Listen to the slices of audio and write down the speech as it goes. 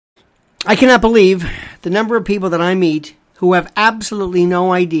I cannot believe the number of people that I meet who have absolutely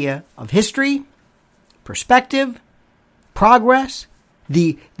no idea of history, perspective, progress,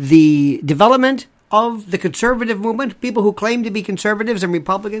 the development of the conservative movement. People who claim to be conservatives and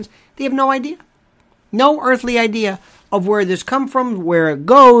Republicans, they have no idea. No earthly idea of where this comes from, where it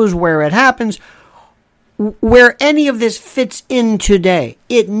goes, where it happens, where any of this fits in today.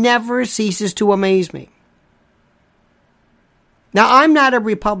 It never ceases to amaze me. Now, I'm not a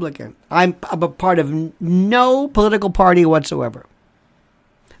Republican. I'm a part of no political party whatsoever.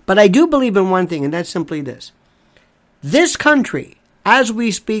 But I do believe in one thing, and that's simply this. This country, as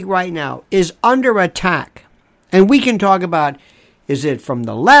we speak right now, is under attack. And we can talk about, is it from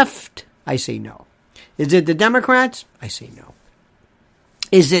the left? I say no. Is it the Democrats? I say no.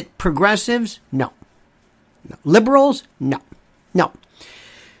 Is it progressives? No. No. Liberals? No. No.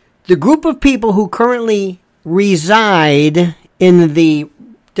 The group of people who currently reside in the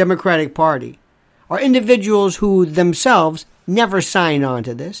Democratic Party are individuals who themselves never signed on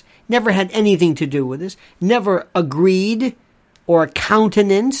to this, never had anything to do with this, never agreed or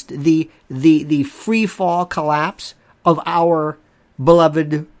countenanced the free fall collapse of our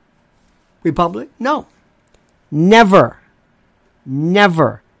beloved republic. No. Never.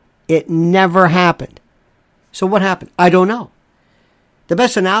 Never. It never happened. So what happened? I don't know. The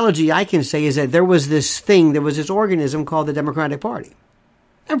best analogy I can say is that there was this organism called the Democratic Party.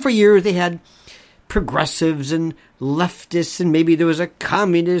 And for years they had progressives and leftists, and maybe there was a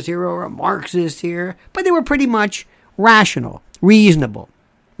communist here or a Marxist here, but they were pretty much rational, reasonable.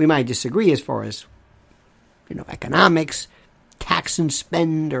 We might disagree as far as, economics, tax and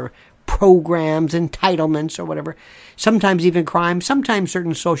spend, or programs, entitlements, or whatever. Sometimes even crime, sometimes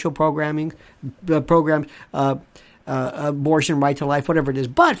certain social programs, abortion, right to life, whatever it is.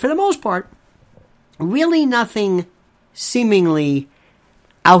 But for the most part, really nothing seemingly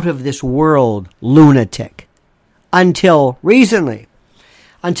out of this world lunatic until recently,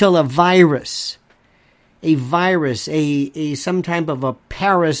 until a virus, some type of a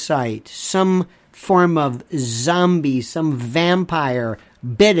parasite, some form of zombie, some vampire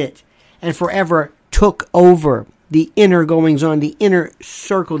bit it and forever took over the inner goings on, the inner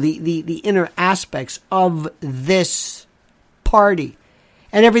circle, the inner aspects of this party.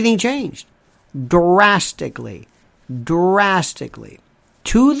 And everything changed drastically,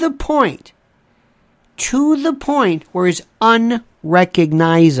 to the point where it's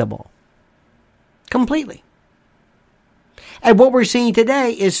unrecognizable. Completely. And what we're seeing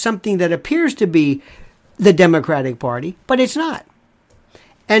today is something that appears to be the Democratic Party, but it's not.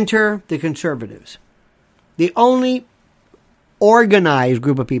 Enter the conservatives. The only organized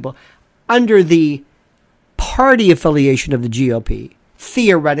group of people under the party affiliation of the GOP,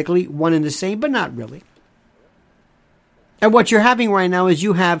 theoretically one and the same, but not really. And what you're having right now is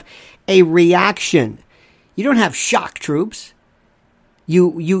you have a reaction. You don't have shock troops.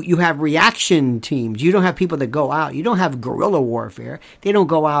 You have reaction teams. You don't have people that go out. You don't have guerrilla warfare. They don't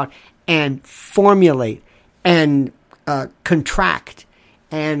go out and formulate and contract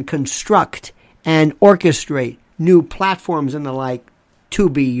and construct and orchestrate new platforms and the like to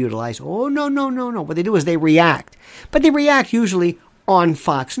be utilized. Oh, no. What they do is they react. But they react usually on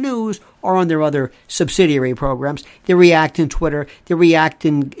Fox News or on their other subsidiary programs. They react in Twitter. They react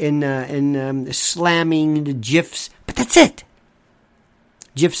in slamming the GIFs. But that's it.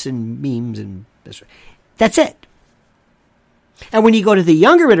 GIFs and memes and that's it. And when you go to the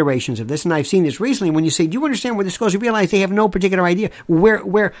younger iterations of this, and I've seen this recently, when you say, do you understand where this goes? You realize they have no particular idea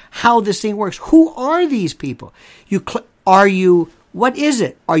how this thing works. Who are these people? What is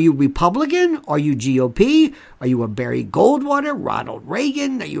it? Are you Republican? Are you GOP? Are you a Barry Goldwater, Ronald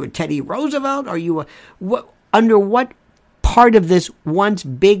Reagan? Are you a Teddy Roosevelt? Are you under what part of this once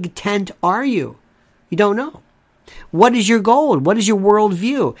big tent are you? You don't know. What is your goal? What is your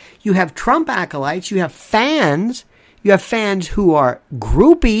worldview? You have Trump acolytes. You have fans. You have fans who are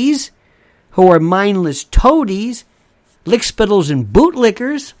groupies, who are mindless toadies, lickspittles and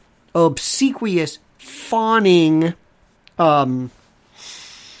bootlickers, obsequious, fawning, I don't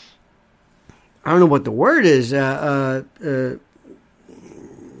know what the word is,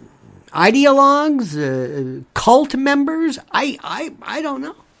 ideologues, cult members. I don't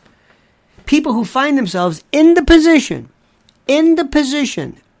know. People who find themselves in the position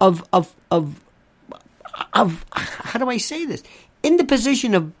of how do I say this? In the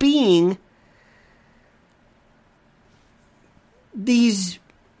position of being these,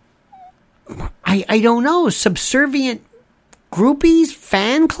 I don't know, subservient groupies,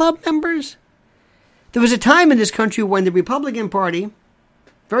 fan club members. There was a time in this country when the Republican Party,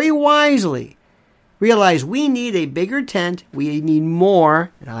 very wisely, realize we need a bigger tent. We need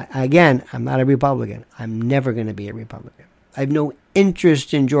more. Again, I'm not a Republican. I'm never going to be a Republican. I have no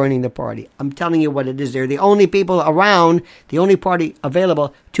interest in joining the party. I'm telling you what it is. They're the only people around, the only party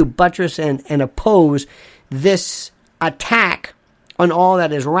available to buttress and oppose this attack on all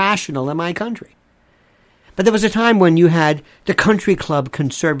that is rational in my country. But there was a time when you had the country club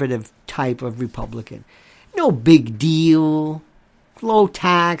conservative type of Republican. No big deal, low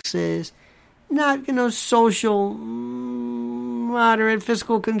taxes, not, social, moderate,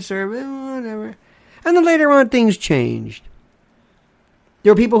 fiscal conservative, whatever. And then later on things changed.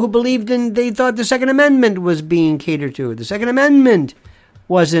 There were people who they thought the Second Amendment was being catered to. The Second Amendment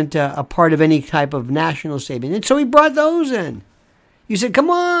wasn't a part of any type of national statement. And so he brought those in. You said, come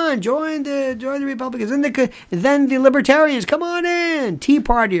on, join the Republicans. Then the Libertarians, come on in. Tea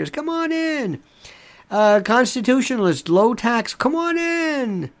Partiers, come on in. Constitutionalists, low tax, come on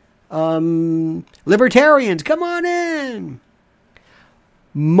in. Libertarians, come on in.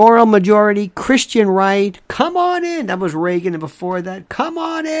 Moral majority, Christian right, come on in. That was Reagan, and before that, come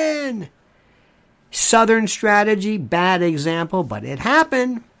on in. Southern strategy, bad example, but it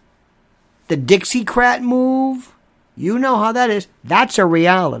happened. The Dixiecrat move, you know how that is. That's a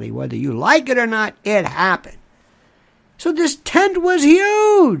reality. Whether you like it or not, it happened. So this tent was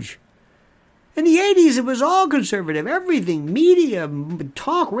huge. In the 80s, it was all conservative. Everything, media,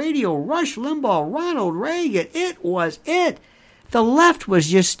 talk radio, Rush Limbaugh, Ronald Reagan, it was it. The left was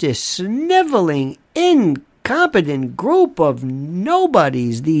just this sniveling, incompetent group of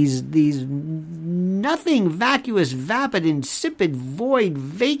nobodies, these nothing, vacuous, vapid, insipid, void,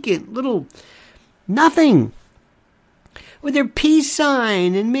 vacant, little nothing. With their peace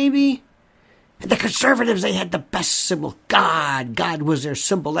sign and maybe... And the conservatives, they had the best symbol. God was their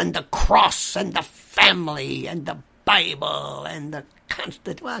symbol. And the cross and the family and the Bible and the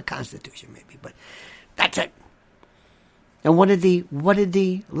Constitution maybe, but that's it. And what did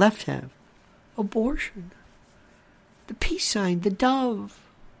the left have? Abortion. The peace sign, the dove.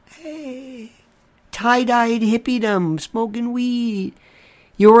 Hey. Tie-dyed hippiedom, smoking weed.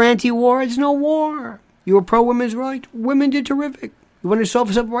 You were anti-war, it's no war. You were pro-women's rights, women did terrific. You wanted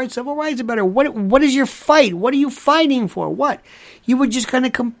civil rights are better. What is your fight? What are you fighting for? What? You were just kind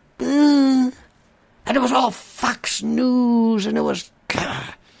of and it was all Fox News, and it was...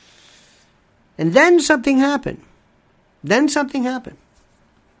 And then something happened.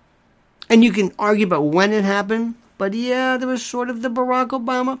 And you can argue about when it happened, but yeah, there was sort of the Barack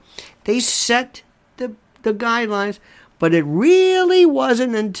Obama. They set the guidelines, but it really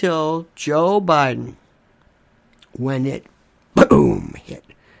wasn't until Joe Biden when it boom hit,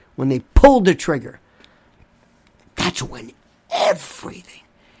 when they pulled the trigger. That's when everything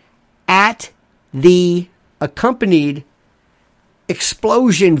at the accompanied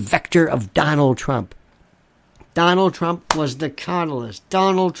explosion vector of Donald Trump. Donald Trump was the catalyst.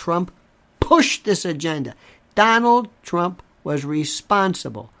 Donald Trump pushed this agenda. Donald Trump was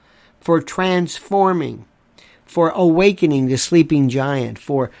responsible for transforming, for awakening the sleeping giant,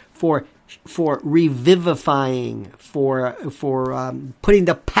 for revivifying, for putting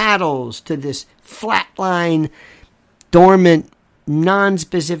the paddles to this flatline, dormant,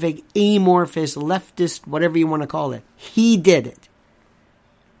 non-specific, amorphous, leftist, whatever you want to call it. He did it.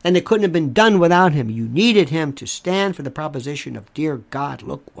 And it couldn't have been done without him. You needed him to stand for the proposition of, dear God,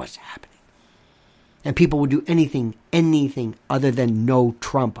 look what's happening. And people would do anything other than no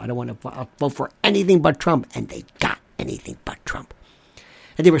Trump. I don't want to vote for anything but Trump. And they got anything but Trump.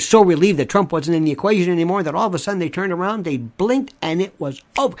 And they were so relieved that Trump wasn't in the equation anymore that all of a sudden they turned around, they blinked, and it was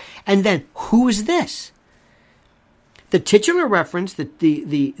over. And then, who is this? The titular reference that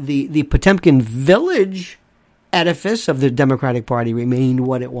the Potemkin Village edifice of the Democratic Party remained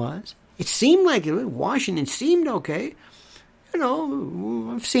what it was. It seemed like Washington seemed okay.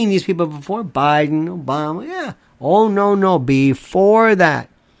 I've seen these people before. Biden, Obama, yeah. Oh, no. Before that,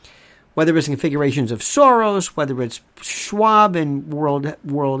 whether it's configurations of Soros, whether it's Schwab and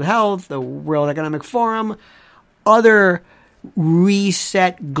World Health, the World Economic Forum, other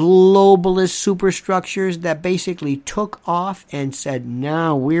reset globalist superstructures that basically took off and said,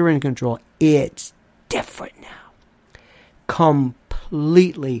 now we're in control. It's different now.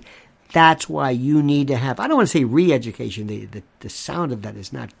 Completely. That's why you need to have, I don't want to say re-education, the sound of that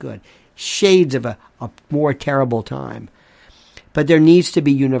is not good. Shades of a more terrible time. But there needs to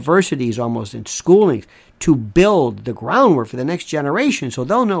be universities almost in schoolings to build the groundwork for the next generation so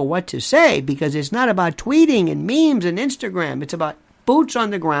they'll know what to say, because it's not about tweeting and memes and Instagram. It's about boots on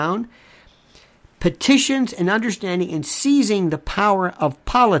the ground, petitions and understanding and seizing the power of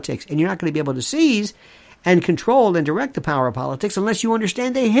politics. And you're not going to be able to seize and control and direct the power of politics unless you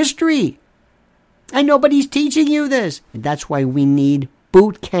understand the history And nobody's teaching you this. And that's why we need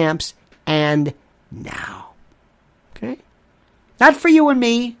boot camps and now. Okay? Not for you and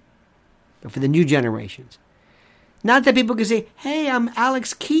me, but for the new generations. Not that people can say, hey, I'm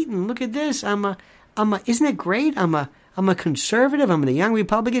Alex Keaton. Look at this. Isn't it great? I'm a conservative. I'm the Young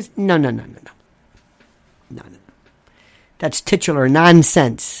Republicans. No. That's titular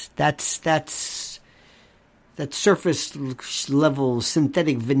nonsense. That's surface level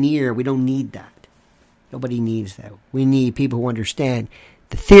synthetic veneer. We don't need that. Nobody needs that. We need people who understand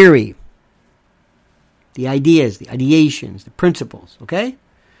the theory, the ideas, the ideations, the principles. Okay?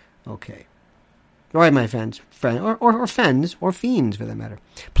 Okay. All right, my friends, or friends, or fiends for that matter.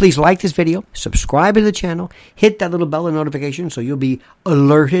 Please like this video, subscribe to the channel, hit that little bell of notification so you'll be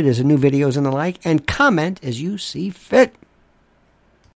alerted as a new videos and the like, and comment as you see fit.